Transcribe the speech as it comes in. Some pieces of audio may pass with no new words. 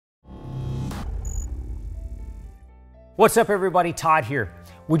What's up everybody, Todd here.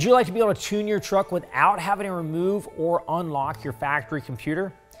 Would you like to be able to tune your truck without having to remove or unlock your factory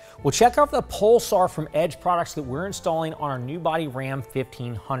computer? Well, check out the Pulsar from Edge products that we're installing on our new body Ram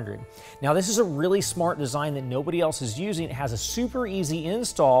 1500. Now this is a really smart design that nobody else is using. It has a super easy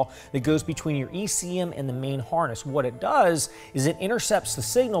install that goes between your ECM and the main harness. What it does is it intercepts the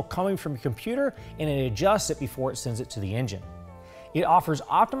signal coming from your computer and it adjusts it before it sends it to the engine. It offers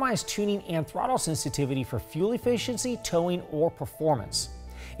optimized tuning and throttle sensitivity for fuel efficiency, towing, or performance.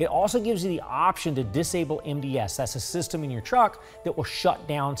 It also gives you the option to disable MDS. That's a system in your truck that will shut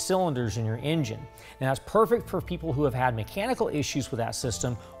down cylinders in your engine. Now that's perfect for people who have had mechanical issues with that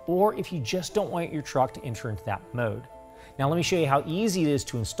system, or if you just don't want your truck to enter into that mode. Now let me show you how easy it is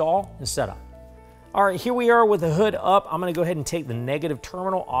to install and set up. All right, here we are with the hood up. I'm gonna go ahead and take the negative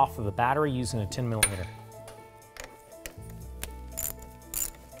terminal off of the battery using a 10mm.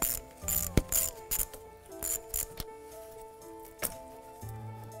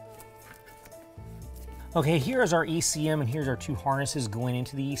 Okay, here's our ECM and here's our two harnesses going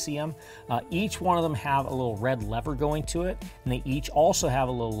into the ECM. Each one of them have a little red lever going to it, and they each also have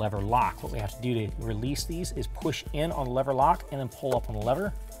a little lever lock. What we have to do to release these is push in on the lever lock and then pull up on the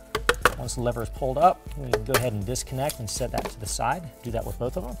lever. Once the lever is pulled up, we can go ahead and disconnect and set that to the side. Do that with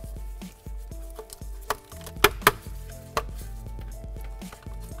both of them.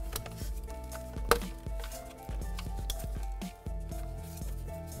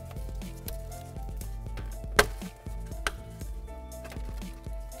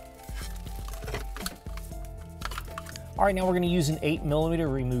 All right, now we're gonna use an 8mm to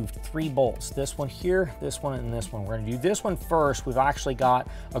remove 3 bolts. This one here, this one, and this one. We're gonna do this one first. We've actually got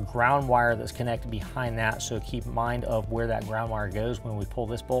a ground wire that's connected behind that, so keep in mind of where that ground wire goes when we pull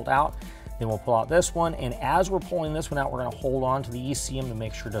this bolt out. Then we'll pull out this one, and as we're pulling this one out, we're gonna hold on to the ECM to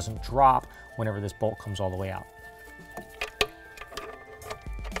make sure it doesn't drop whenever this bolt comes all the way out.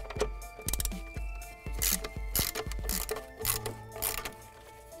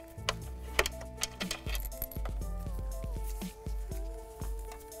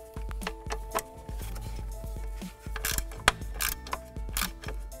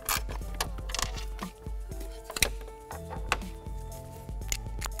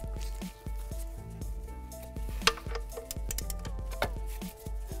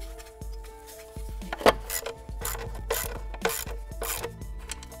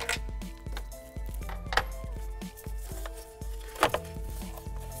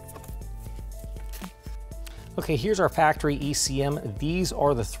 Okay, here's our factory ECM. These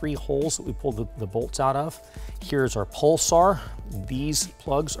are the 3 holes that we pulled the bolts out of. Here's our Pulsar. These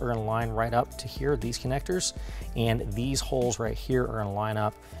plugs are gonna line right up to here, these connectors, and these holes right here are gonna line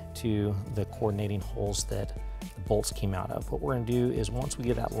up to the coordinating holes that the bolts came out of. What we're gonna do is once we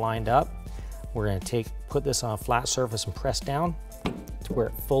get that lined up, we're gonna put this on a flat surface and press down to where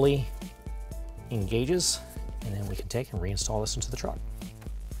it fully engages, and then we can take and reinstall this into the truck.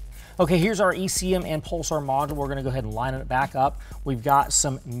 Okay, here's our ECM and Pulsar module. We're gonna go ahead and line it back up. We've got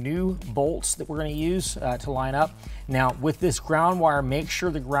some new bolts that we're gonna use to line up. Now, with this ground wire, make sure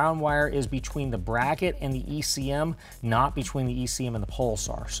the ground wire is between the bracket and the ECM, not between the ECM and the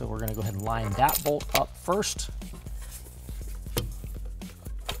Pulsar. So we're gonna go ahead and line that bolt up first.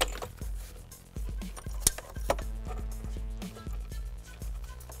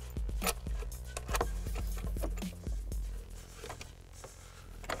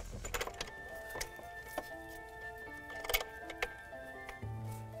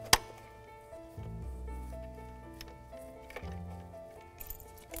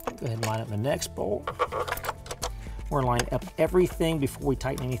 Go ahead and line up the next bolt. We're gonna line up everything before we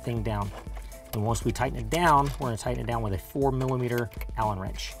tighten anything down. And once we tighten it down, we're gonna tighten it down with a 4mm Allen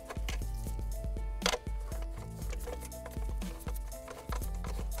wrench.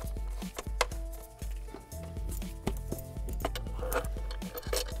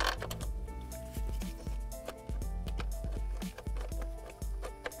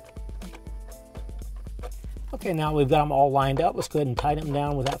 Okay, now we've got them all lined up. Let's go ahead and tighten them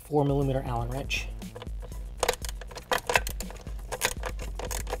down with that 4mm Allen wrench.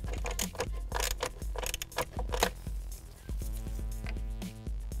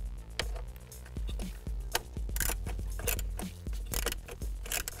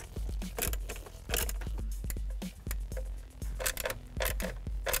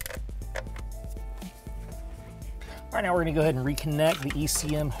 All right, now we're gonna go ahead and reconnect the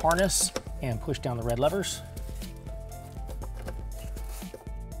ECM harness and push down the red levers.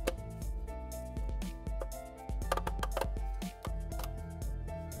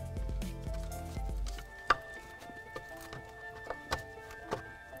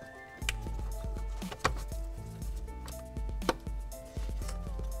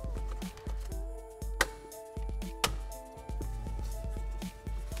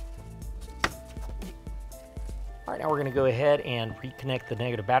 we're going to go ahead and reconnect the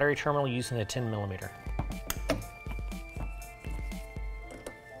negative battery terminal using the 10mm.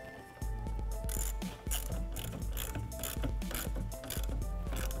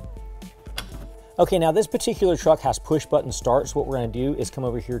 Okay, now this particular truck has push button start, so what we're going to do is come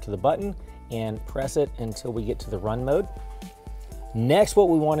over here to the button and press it until we get to the run mode. Next, what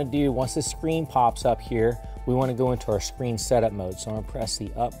we want to do, once the screen pops up here, we want to go into our screen setup mode. So I'm going to press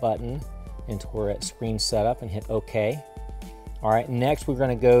the up button until we're at screen setup and hit OK. All right, next we're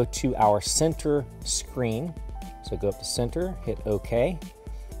going to go to our center screen. So go up to center, hit OK.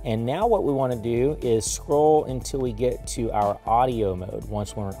 And now what we want to do is scroll until we get to our audio mode.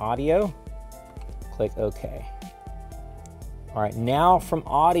 Once we're in audio, click OK. All right, now from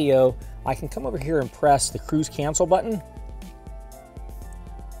audio, I can come over here and press the cruise cancel button.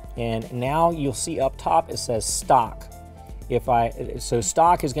 And now you'll see up top it says stock. So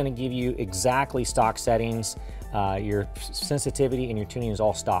stock is going to give you exactly stock settings. Your sensitivity and your tuning is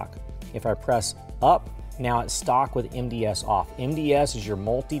all stock. If I press up, now it's stock with MDS off. MDS is your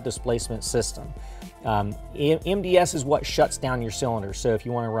multi-displacement system. MDS is what shuts down your cylinder. So if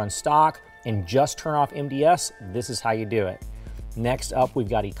you want to run stock and just turn off MDS, this is how you do it. Next up, we've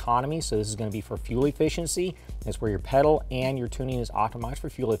got economy. So this is going to be for fuel efficiency. That's where your pedal and your tuning is optimized for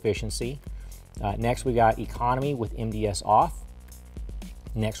fuel efficiency. Next, we got economy with MDS off.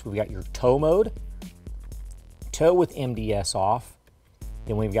 Next, we've got your tow mode. Tow with MDS off.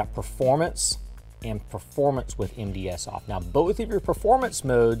 Then we've got performance and performance with MDS off. Now, both of your performance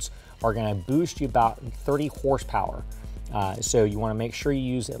modes are going to boost you about 30 horsepower. So you want to make sure you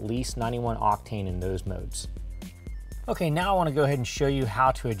use at least 91 octane in those modes. Okay, now I want to go ahead and show you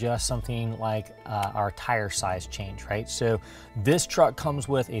how to adjust something like our tire size change, right? So this truck comes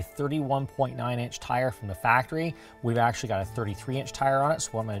with a 31.9-inch tire from the factory. We've actually got a 33-inch tire on it. So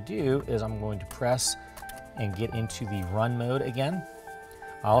what I'm going to do is I'm going to press and get into the run mode again.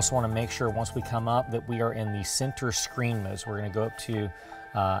 I also want to make sure once we come up that we are in the center screen mode. So we're going to go up to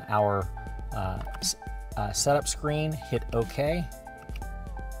our setup screen, hit OK.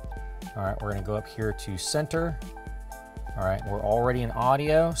 All right, we're going to go up here to center. All right, we're already in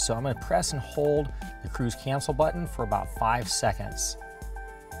audio, so I'm going to press and hold the cruise cancel button for about 5 seconds.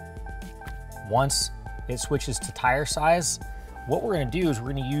 Once it switches to tire size, what we're going to do is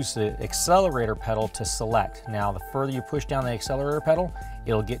we're going to use the accelerator pedal to select. Now, the further you push down the accelerator pedal,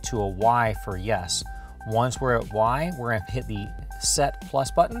 it'll get to a Y for yes. Once we're at Y, we're going to hit the set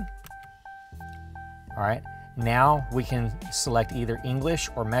plus button. All right. Now we can select either English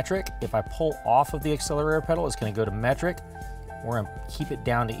or metric. If I pull off of the accelerator pedal, it's going to go to metric. We're going to keep it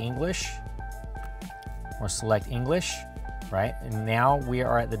down to English. We're going to select English, right? And now we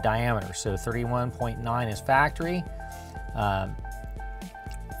are at the diameter. So 31.9 is factory. I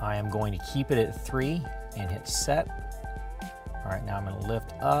am going to keep it at 3 and hit set. All right, now I'm going to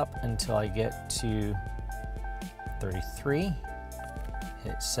lift up until I get to 33,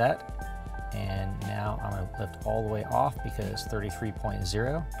 hit set. And now I'm going to lift all the way off because it's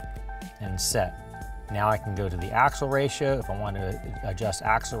 33.0 and set. Now I can go to the axle ratio. If I want to adjust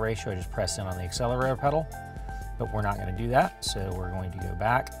axle ratio, I just press in on the accelerator pedal, but we're not going to do that. So we're going to go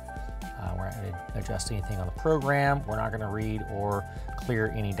back. We're not going to adjust anything on the program. We're not going to read or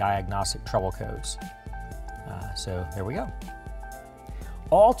clear any diagnostic trouble codes. So there we go.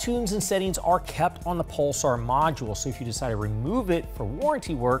 All tunes and settings are kept on the Pulsar module, so if you decide to remove it for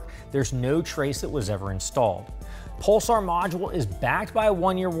warranty work, there's no trace that was ever installed. Pulsar module is backed by a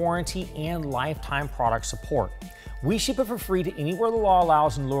 1-year warranty and lifetime product support. We ship it for free to anywhere the law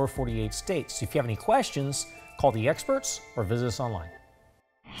allows in lower 48 states. So if you have any questions, call the experts or visit us online.